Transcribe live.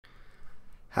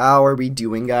How are we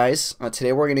doing, guys?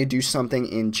 Today we're going to do something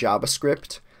in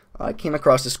JavaScript. I came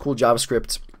across this cool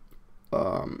JavaScript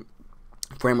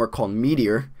framework called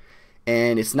Meteor,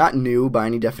 and it's not new by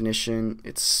any definition.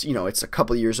 It's a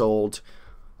couple years old.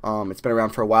 It's been around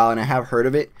for a while, and I have heard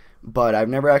of it, but I've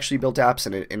never actually built apps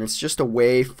in it. And it's just a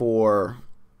way for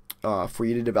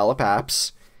you to develop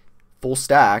apps full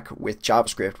stack with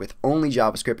JavaScript, with only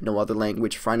JavaScript, no other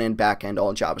language, front end, back end,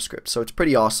 all JavaScript. So it's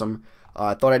pretty awesome.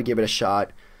 I thought I'd give it a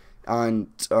shot, and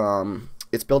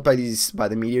it's built by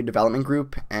the Meteor development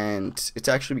group, and it's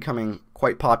actually becoming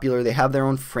quite popular. They have their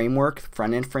own framework,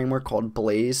 front end framework called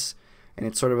Blaze, and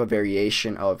it's sort of a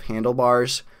variation of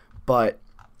Handlebars, but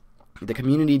the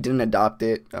community didn't adopt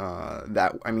it.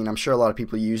 I'm sure a lot of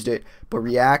people used it, but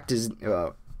React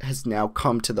has now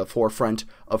come to the forefront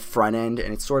of front end,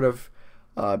 and it's sort of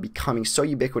becoming so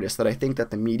ubiquitous that I think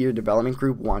that the Meteor development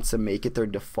group wants to make it their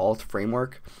default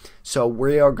framework. So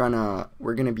we're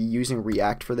gonna be using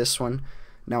React for this one.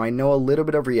 Now I know a little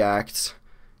bit of React,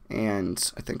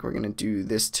 and I think we're gonna do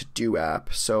this to-do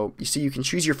app. So you see, you can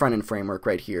choose your front end framework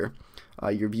right here,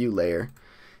 your view layer,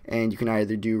 and you can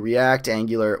either do React,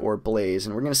 Angular, or Blaze.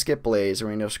 And we're gonna skip Blaze, and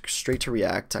we're gonna go straight to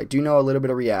React. I do know a little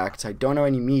bit of React. I don't know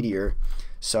any Meteor,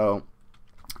 so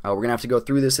we're going to have to go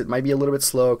through this. It might be a little bit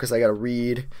slow because I got to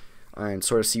read and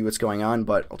sort of see what's going on,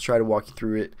 but I'll try to walk you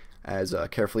through it as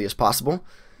carefully as possible.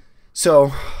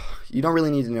 So you don't really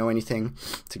need to know anything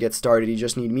to get started. You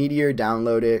just need Meteor,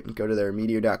 download it, go to their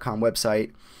meteor.com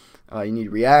website. You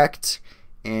need React,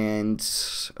 and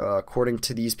according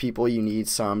to these people, you need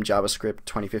some JavaScript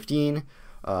 2015,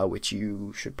 which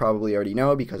you should probably already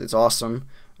know because it's awesome,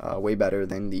 way better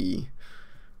than the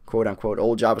quote-unquote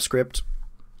old JavaScript.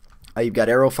 You've got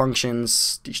arrow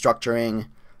functions, destructuring,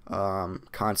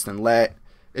 constant let.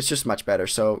 It's just much better.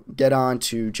 So get on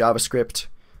to JavaScript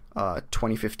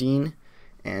 2015,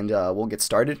 and we'll get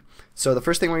started. So the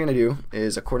first thing we're going to do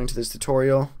is, according to this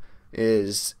tutorial,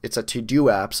 it's a to-do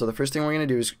app. So the first thing we're going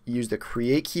to do is use the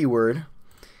create keyword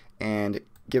and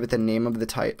give it the name of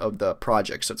the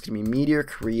project. So it's going to be Meteor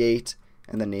create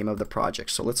and the name of the project.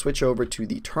 So let's switch over to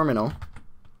the terminal.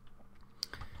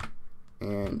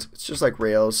 And it's just like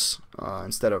Rails,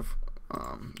 instead of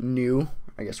new.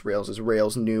 I guess Rails is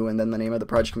Rails new, and then the name of the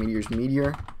project Meteor is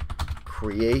Meteor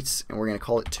create, and we're going to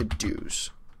call it to-dos.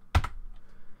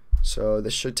 So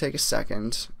this should take a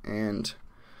second and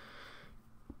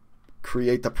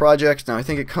create the project. Now I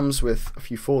think it comes with a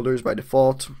few folders by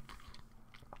default.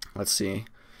 Let's see.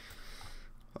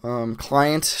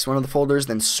 Client is one of the folders,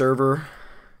 then server,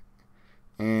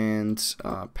 and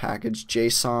package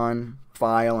JSON,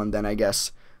 file, and then I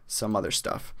guess some other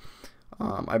stuff.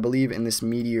 I believe in this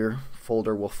Meteor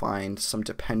folder we'll find some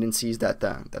dependencies that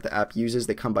the app uses.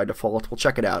 They come by default. We'll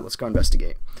check it out. Let's go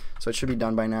investigate. So it should be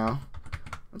done by now.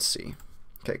 Let's see.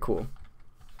 Okay, cool.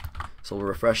 So we'll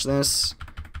refresh this.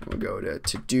 We'll go to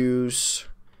to-dos,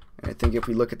 and I think if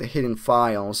we look at the hidden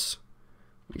files,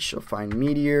 we shall find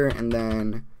Meteor and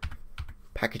then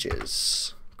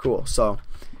packages. Cool. So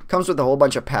it comes with a whole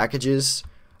bunch of packages.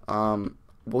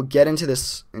 We'll get into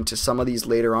some of these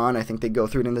later on. I think they go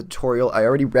through it in the tutorial. I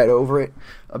already read over it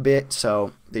a bit,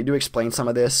 so they do explain some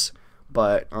of this.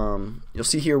 But you'll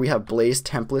see here we have Blaze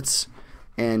templates,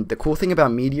 and the cool thing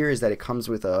about Meteor is that it comes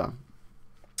with a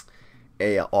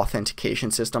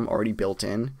authentication system already built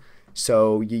in.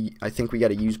 So I think we got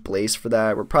to use Blaze for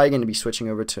that. We're probably going to be switching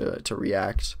over to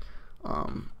React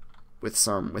with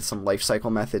some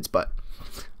lifecycle methods, but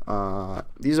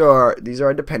these are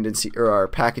our dependency or our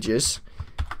packages.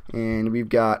 And we've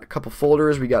got a couple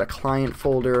folders. We got a client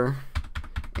folder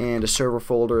and a server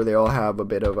folder. They all have a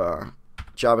bit of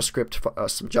JavaScript,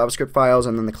 some JavaScript files,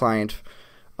 and then the client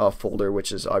folder,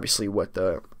 which is obviously what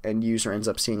the end user ends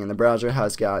up seeing in the browser,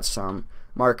 has got some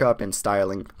markup and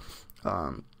styling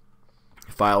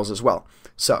files as well.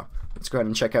 So let's go ahead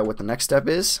and check out what the next step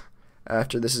is.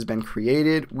 After this has been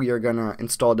created, we are going to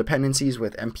install dependencies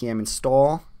with npm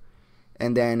install.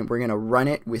 And then we're going to run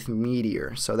it with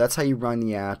Meteor. So that's how you run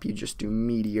the app. You just do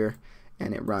Meteor,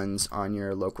 and it runs on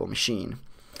your local machine.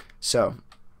 So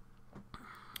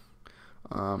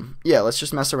yeah, let's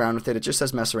just mess around with it. It just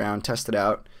says mess around, test it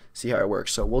out, see how it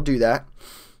works. So we'll do that.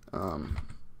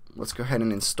 Let's go ahead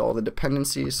and install the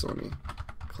dependencies. So let me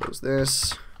close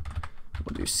this.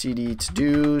 We'll do cd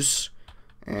to-dos,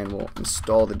 and we'll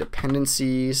install the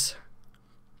dependencies.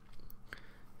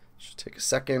 Should take a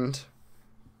second.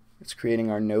 It's creating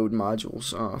our node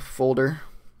modules folder,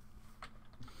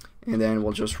 and then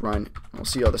we'll just run. We'll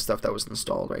see all the stuff that was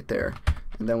installed right there,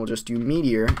 and then we'll just do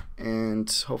Meteor, and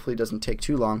hopefully it doesn't take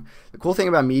too long. The cool thing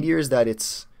about Meteor is that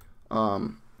it's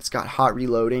got hot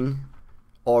reloading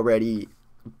already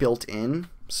built in,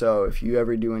 So if you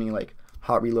ever do any like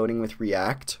hot reloading with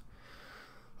React,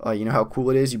 you know how cool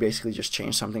it is? You basically just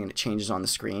change something and it changes on the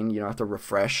screen. You don't have to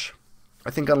refresh.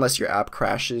 I think unless your app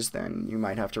crashes, then you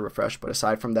might have to refresh. But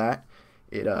aside from that,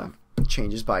 it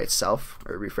changes by itself,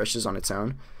 or refreshes on its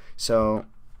own. So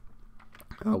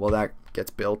while that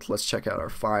gets built, let's check out our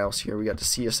files here. We got the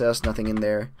CSS, nothing in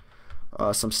there.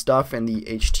 Some stuff in the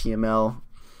HTML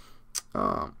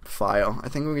file. I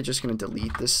think we're just going to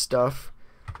delete this stuff.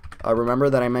 Remember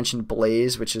that I mentioned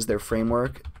Blaze, which is their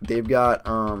framework. They've got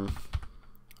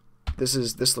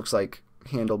this looks like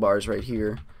handlebars right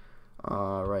here,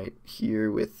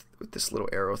 with this little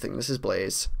arrow thing. This is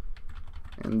Blaze,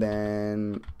 and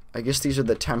then I guess these are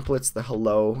the templates, the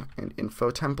hello and info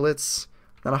templates.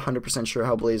 Not 100% sure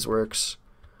how Blaze works.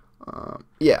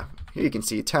 Yeah, here you can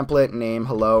see template, name,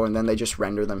 hello, and then they just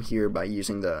render them here by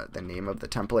using the name of the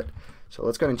template. So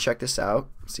let's go ahead and check this out,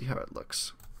 see how it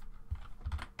looks.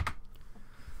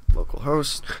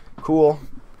 Localhost, cool.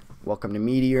 Welcome to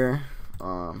Meteor.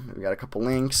 We got a couple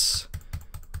links.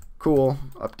 Cool.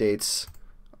 Updates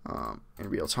in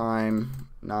real time,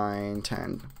 9,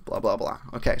 10, blah, blah, blah.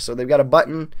 Okay, so they've got a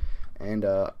button and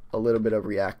a little bit of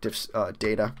reactive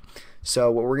data. So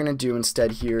what we're going to do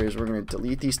instead here is we're going to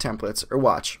delete these templates, or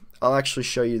watch. I'll actually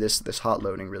show you this hot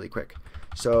loading really quick.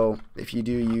 So if you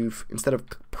do you've, instead of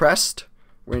pressed,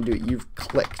 we're going to do you've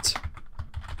clicked.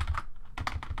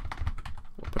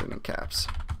 We'll put it in caps.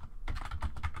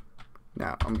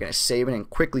 Now I'm going to save it and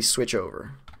quickly switch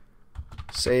over.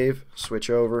 Save, switch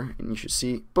over, and you should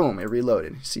see, boom, it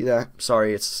reloaded. See that?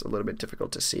 Sorry, it's a little bit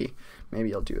difficult to see.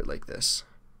 Maybe I'll do it like this.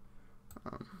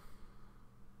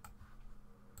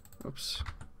 Oops.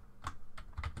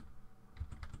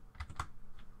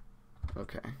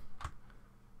 Okay.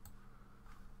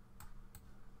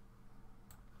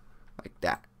 Like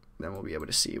that. Then we'll be able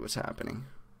to see what's happening.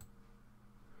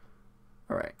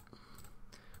 Alright.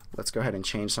 Let's go ahead and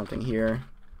change something here.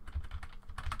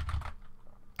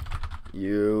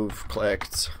 You've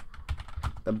clicked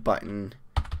the button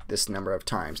this number of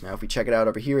times. Now if we check it out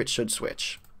over here, it should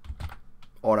switch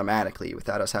automatically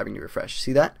without us having to refresh.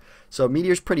 See that? So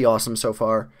Meteor's pretty awesome so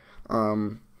far.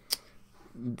 The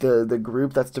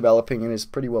group that's developing it is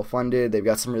pretty well funded. They've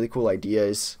got some really cool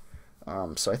ideas.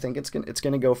 So I think it's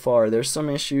gonna go far. There's some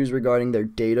issues regarding their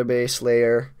database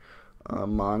layer,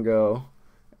 Mongo,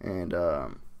 and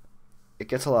it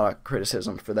gets a lot of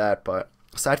criticism for that. But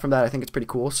aside from that, I think it's pretty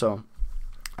cool. So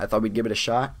I thought we'd give it a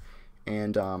shot,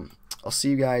 and I'll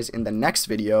see you guys in the next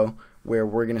video where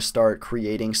we're gonna start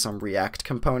creating some React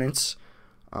components.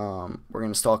 We're gonna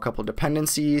install a couple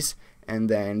dependencies and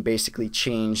then basically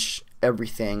change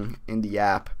everything in the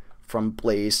app from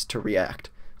Blaze to React.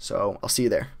 So I'll see you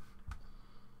there.